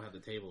 See, I don't have the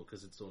table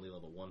because it's only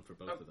level 1 for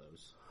both of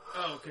those.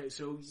 Oh, okay,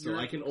 so So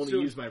I can only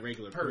use my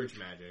regular purge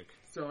magic.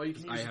 So you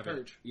can use I the haven't.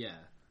 purge. Yeah,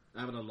 I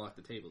haven't unlocked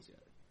the tables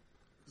yet.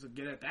 So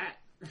get at that.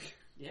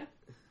 Yeah.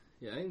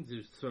 Yeah, I need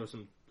to throw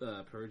some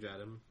purge at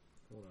him.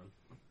 Hold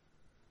on.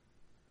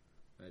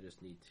 I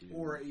just need to.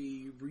 Or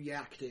a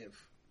reactive.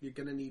 You're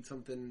gonna need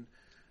something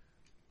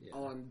Yeah.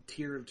 on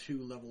tier 2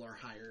 level or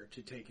higher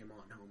to take him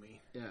on, homie.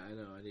 Yeah, I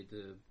know. I need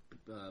to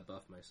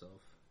buff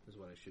myself. Is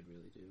what I should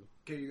really do.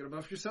 Okay, you're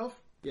gonna buff yourself?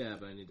 Yeah,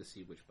 but I need to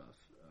see which buff.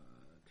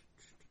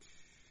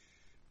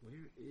 Where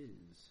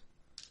is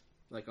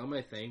like on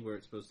my thing where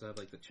it's supposed to have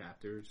like the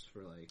chapters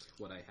for like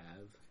what I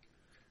have.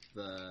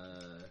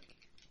 The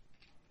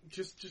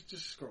Just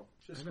scroll.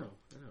 Just I know.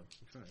 I'm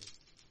trying.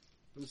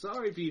 I'm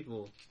sorry,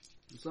 people.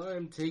 I'm sorry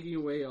I'm taking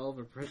away all of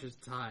our precious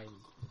time.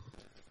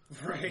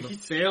 Right. I'm a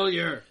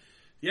failure.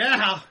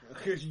 Yeah!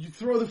 You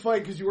throw the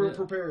fight because you weren't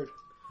Yeah. prepared.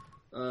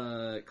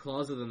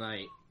 Claws of the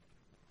Night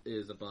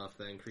is a buff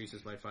that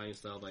increases my fighting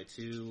style by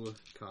 2,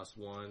 cost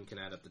 1, can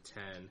add up to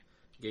 10,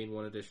 gain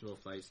 1 additional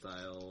fight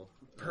style.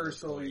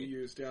 Personally point.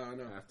 used, yeah, I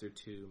know. After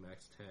 2,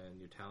 max 10.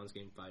 Your talents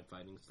gain 5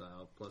 fighting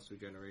style, plus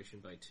regeneration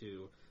by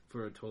 2,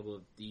 for a total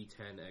of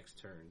D10x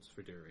turns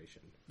for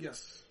duration.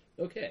 Yes.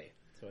 Okay,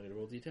 so I need to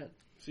roll D10.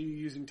 So you're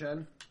using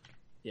 10?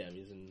 Yeah, I'm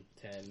using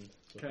 10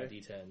 with my Okay.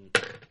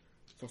 D10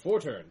 for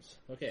 4 turns.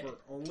 Okay. For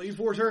only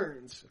 4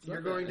 turns. not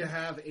You're going bad. to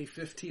have a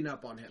 15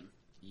 up on him.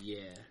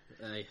 Yeah,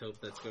 I hope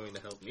that's going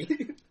to help me.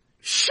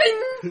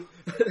 Shing!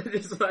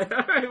 Just like,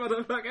 alright,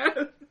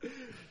 motherfucker!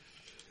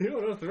 You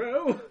wanna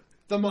throw?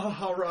 The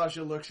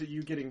Maharaja looks at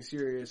you getting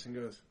serious and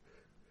goes,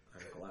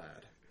 I'm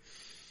glad.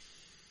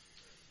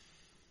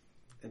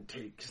 And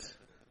takes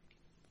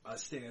A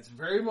stance.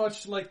 Very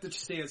much like the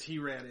stance he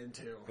ran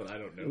into. But I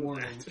don't know.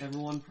 Warning, that.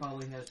 everyone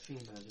probably has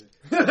fiend magic.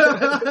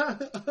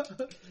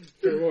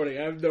 Fair warning,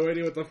 I have no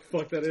idea what the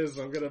fuck that is,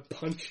 so I'm gonna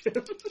punch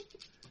him.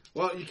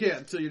 Well, you can't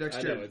until your next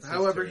I turn. know, it's his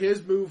However, turn.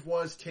 his move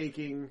was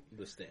taking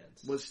The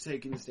stance. the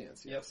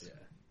stance. Yep. Yes. Yeah.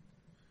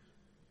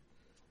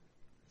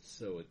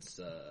 So it's,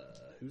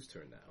 whose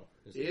turn now?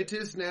 It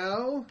is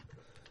now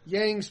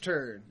Yang's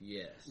turn,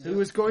 Yes.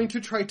 who is going to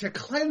try to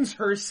cleanse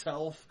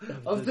herself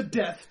of the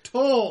death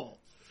toll.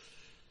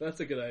 That's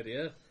a good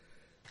idea.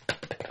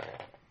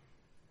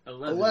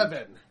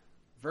 11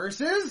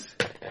 versus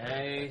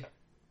A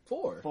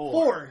 4.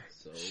 4.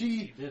 So-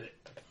 She did it.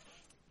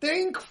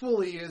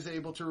 thankfully is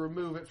able to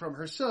remove it from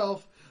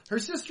herself. Her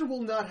sister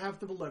will not have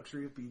the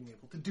luxury of being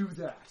able to do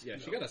that. Yeah,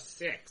 she got a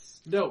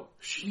 6. No,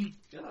 she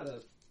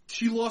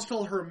lost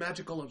all her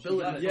magical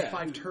ability for yeah.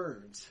 5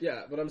 turns.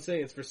 Yeah, but I'm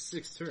saying it's for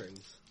 6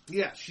 turns.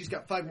 Yeah, she's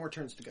got 5 more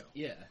turns to go.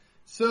 Yeah.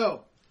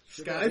 So,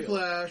 Good Sky idea.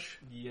 Flash,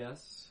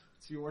 Yes.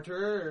 it's your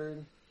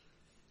turn.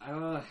 I'm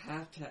gonna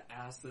have to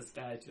ask this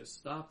guy to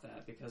stop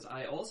that because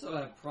I also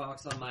have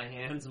procs on my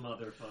hands,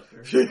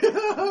 motherfucker.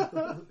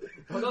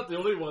 I'm not the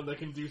only one that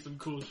can do some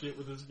cool shit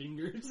with his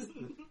fingers.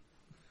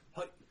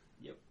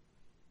 Yep.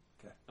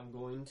 Okay. I'm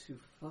going to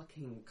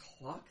fucking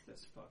clock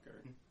this fucker.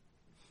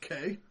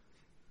 Okay.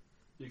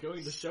 You're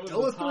going to show him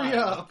Still the a 3 time.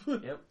 up.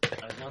 Yep. I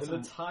want And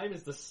some... the time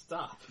is to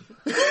stop.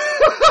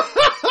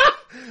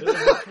 It was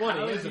a 20,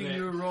 How isn't do it?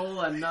 you roll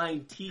a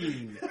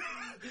 19?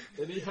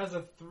 And he has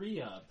a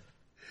 3 up.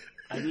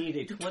 I need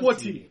a 20.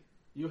 20.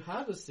 You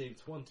have a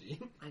save 20.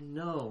 I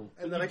know.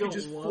 And But then you I can don't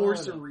just wanna.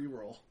 force a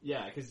reroll.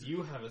 Yeah, because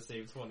you have a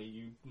save 20,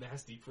 you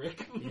nasty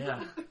prick.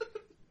 Yeah.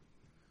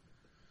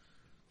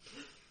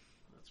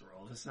 Let's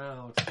roll this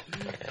out.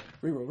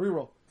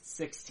 Reroll.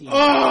 16.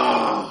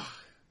 Ah!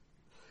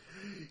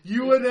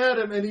 You went at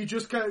him, and he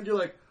just kind of, you're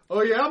like,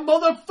 oh yeah,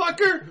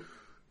 motherfucker!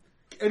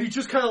 And he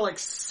just kind of like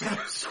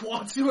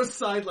swats you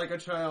aside like a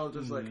child,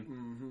 just like,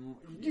 mm-hmm.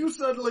 You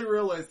suddenly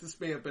realize this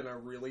may have been a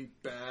really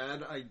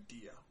bad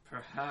idea.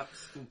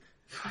 Perhaps,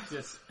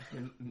 this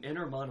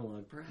inner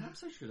monologue,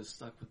 perhaps I should have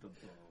stuck with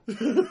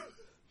the bow.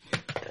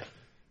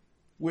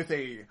 With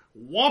a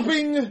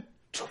whopping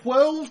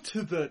 12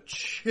 to the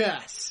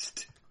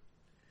chest.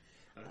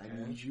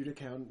 I need you to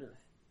counter.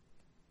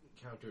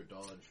 Counter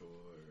dodge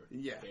or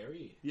Yeah.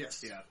 parry?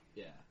 Yes. Yeah.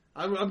 Yeah.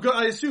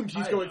 I assumed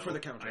he's I going know. for the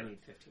counter. I need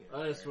 15.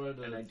 I just wanted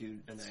to and I do,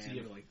 and I see am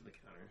if- going for the counter.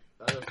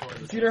 I just wanted to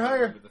Computer see if I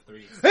higher. with the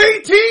 3.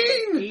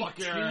 18! Fuck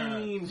yeah.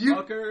 18, You-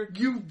 fucker.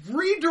 You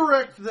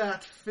redirect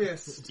that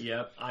fist.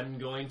 Yep, I'm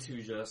going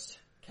to just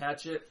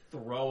catch it,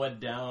 throw it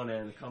down,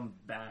 and come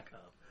back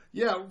up.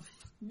 Yeah.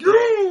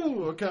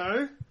 Go!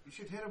 Okay. You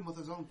should hit him with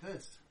his own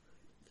fist.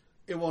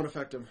 It won't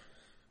affect him.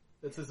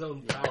 It's his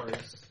own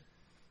powers.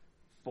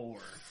 4.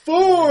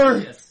 4!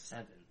 Yes,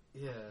 7.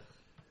 Yeah.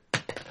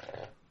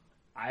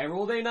 I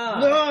rolled a 9.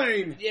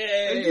 9!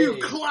 Yay! And you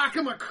clock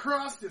him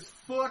across his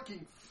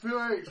fucking face.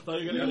 I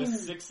thought you were gonna get a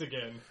 6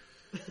 again.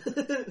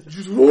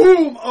 Just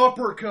boom!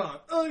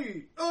 Uppercut.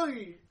 Ay!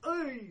 Ay!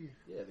 Ay!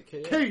 Yeah, the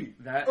KO. K!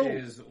 That Oh.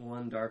 is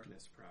 1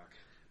 darkness proc.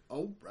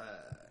 Alright.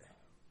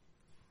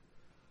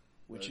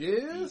 Which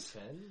is?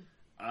 D10?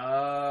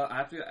 I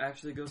have to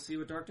actually go see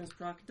what darkness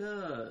proc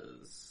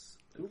does.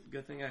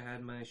 Good thing I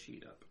had my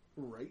sheet up.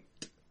 Right.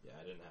 Yeah,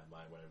 I didn't have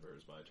mine whenever it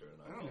was my turn.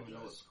 I don't even know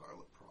what apologize.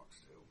 Scarlet procs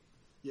do.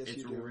 Yes, It's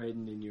you do.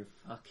 written in your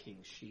fucking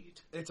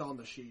sheet. It's on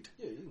the sheet.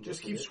 Yeah, you can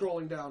Just look keep at it.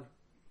 scrolling down.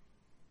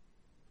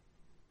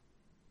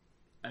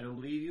 I don't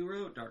believe you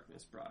wrote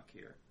darkness proc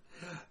here.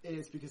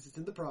 It's because it's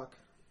in the proc.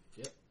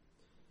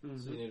 So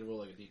you need to roll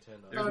like a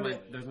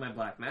D10. There's my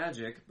black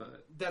magic,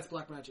 but That's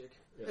black magic.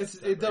 Yeah, It's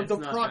separate. the it's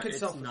not proc dar-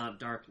 itself. It's not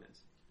darkness.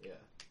 Yeah.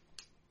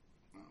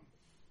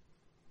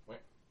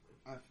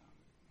 I found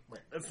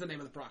it. That's the name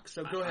of the proc.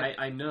 So go ahead.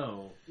 I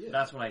know. Yeah.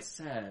 That's what I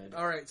said.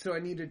 All right. So I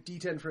need a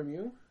D10 from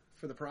you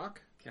for the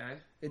proc. Okay.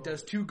 It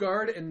does 2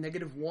 guard and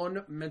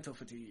 -1 mental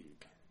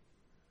fatigue.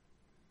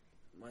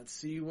 Let's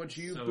see what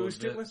you so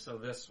boost it thi- with. So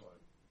this one.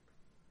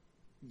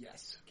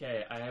 Yes.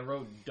 Okay, I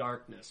wrote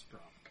darkness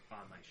proc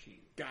on my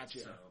sheet. Gotcha.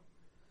 So.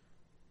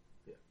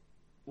 Yeah.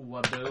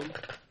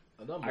 Waboom.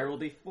 A number. I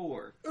rolled a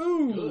 4.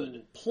 Ooh,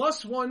 Good.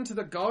 +1 to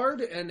the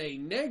guard and a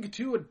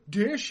 -2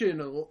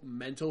 additional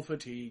mental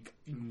fatigue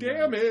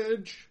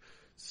damage.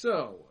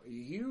 So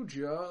you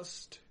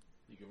just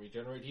You can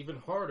regenerate even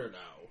harder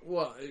now.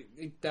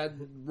 that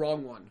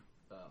wrong one.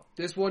 Oh.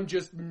 This one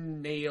just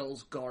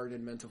nails guard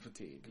and mental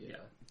fatigue. Yeah.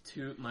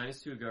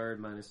 -2 guard,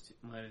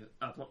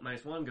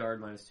 -1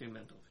 guard, -2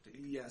 mental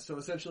fatigue. Yeah, so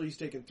essentially he's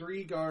taken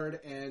 3 guard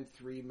and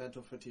 3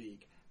 mental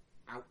fatigue.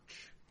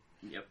 Ouch.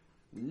 Yep.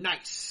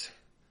 Nice.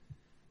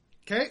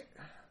 Okay.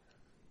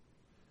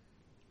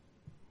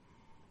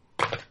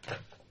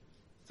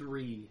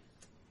 3.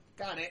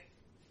 Got it.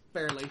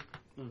 Barely.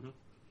 Mm-hmm.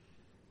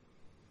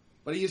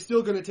 But he is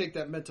still going to take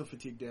that mental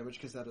fatigue damage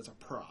because that is a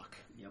proc.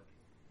 Yep.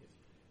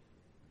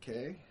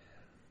 Okay.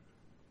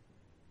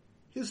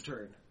 His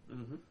turn.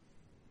 Mm-hmm.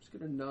 Just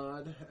going to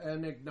nod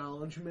an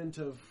acknowledgement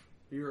of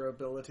your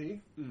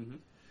ability. Mm-hmm.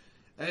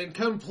 and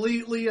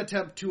completely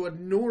attempt to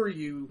ignore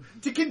you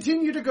to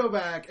continue to go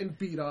back and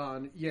beat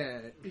on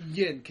Yin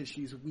because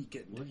she's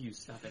weakened. Will you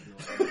stop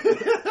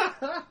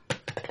ignoring?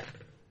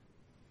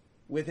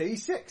 With a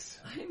 6.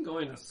 I am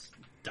going to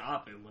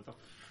stop him with a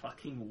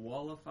fucking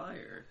wall of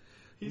fire.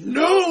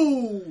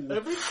 No!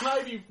 Every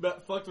time you've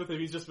fucked with him,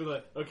 he's just been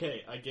like,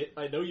 okay,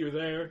 I know you're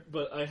there,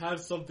 but I have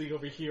something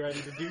over here I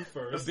need to do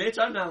first. Bitch,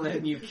 I'm not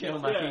letting you kill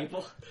my Yeah.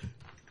 people.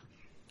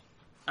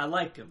 I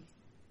like him.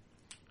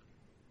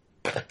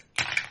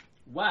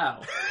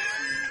 Wow.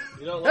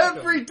 You don't like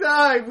Every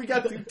time we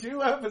got through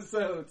 2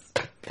 episodes.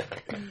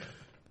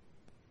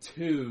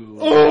 2.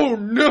 Oh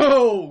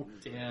no!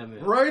 Damn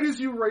it. Right as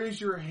you raise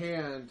your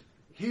hand,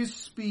 his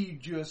speed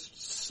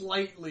just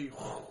slightly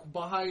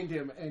behind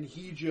him, and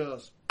he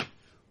just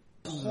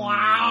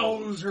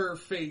plows her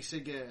face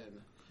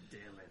again. Damn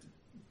it.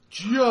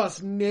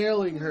 Just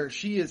nailing her.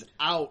 She is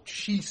out.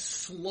 She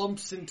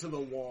slumps into the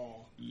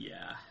wall.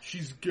 Yeah.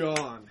 She's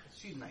gone.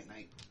 She's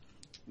night-night.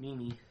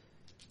 Mimi.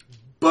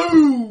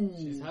 Boom!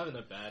 She's having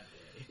a bad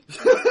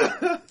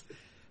day.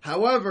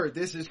 However,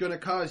 this is going to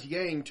cause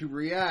Yang to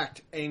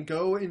react and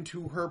go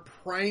into her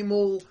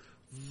primal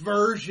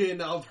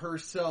version of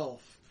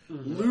herself,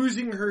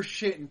 losing her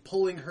shit and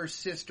pulling her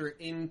sister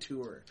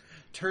into her,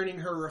 turning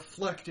her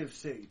reflective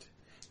state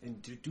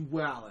into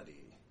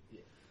duality.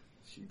 Yeah.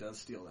 She does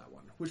steal that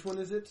one. Which one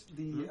is it?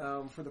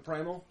 The for the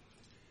primal?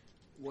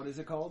 What is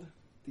it called?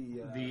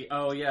 It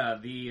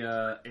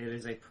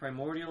is a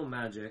primordial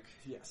magic.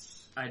 Yes.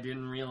 I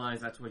didn't realize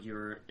that's what you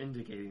were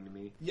indicating to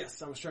me.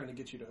 Yes, I was trying to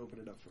get you to open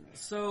it up for me.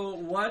 So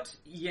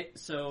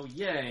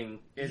Yang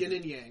is Yin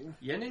and Yang.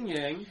 Yin and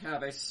Yang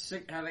have a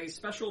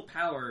special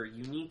power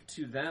unique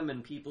to them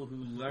and people who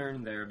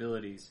learn their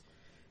abilities.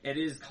 It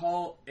is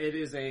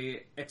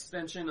a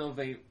extension of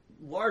a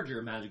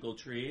larger magical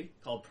tree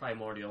called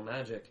primordial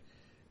magic.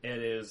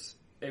 It is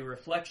a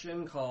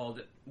reflection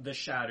called the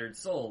Shattered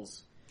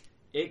Souls.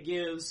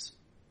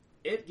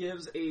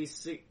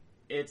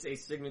 It's a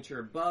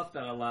signature buff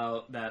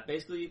that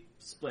basically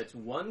splits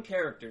one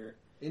character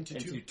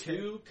Into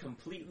two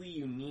completely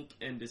unique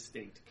and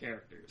distinct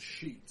characters.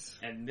 sheets.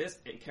 And this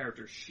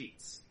character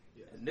sheets.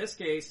 In this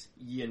case,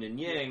 Yin and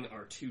Yang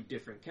are 2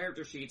 different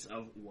character sheets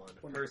of one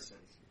person.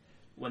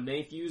 When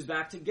they fuse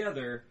back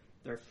together,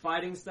 their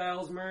fighting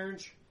styles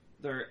merge,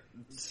 their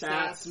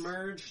stats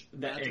merge,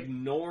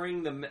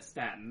 ignoring the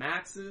stat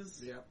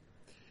maxes. Yep.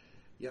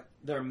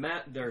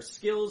 Their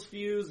skills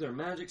fuse, their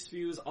magics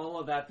fuse, all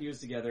of that fuse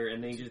together,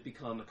 and they just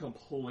become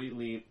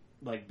completely,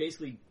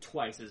 basically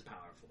twice as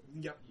powerful.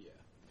 Yep. Yeah.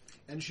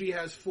 And she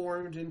has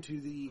formed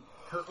into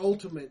her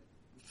ultimate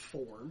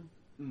form.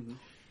 Mm-hmm.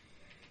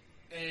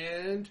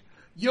 And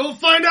you'll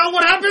find out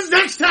what happens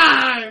next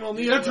time on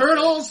the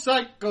Eternal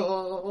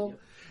Cycle. Yep.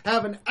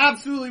 Have an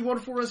absolutely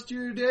wonderful rest of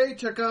your day.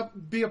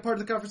 Be a part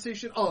of the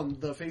conversation on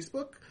the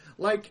Facebook.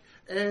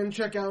 And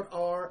check out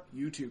our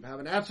YouTube. Have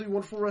an absolutely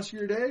wonderful rest of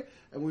your day,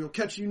 and we will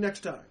catch you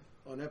next time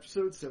on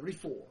episode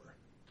 74.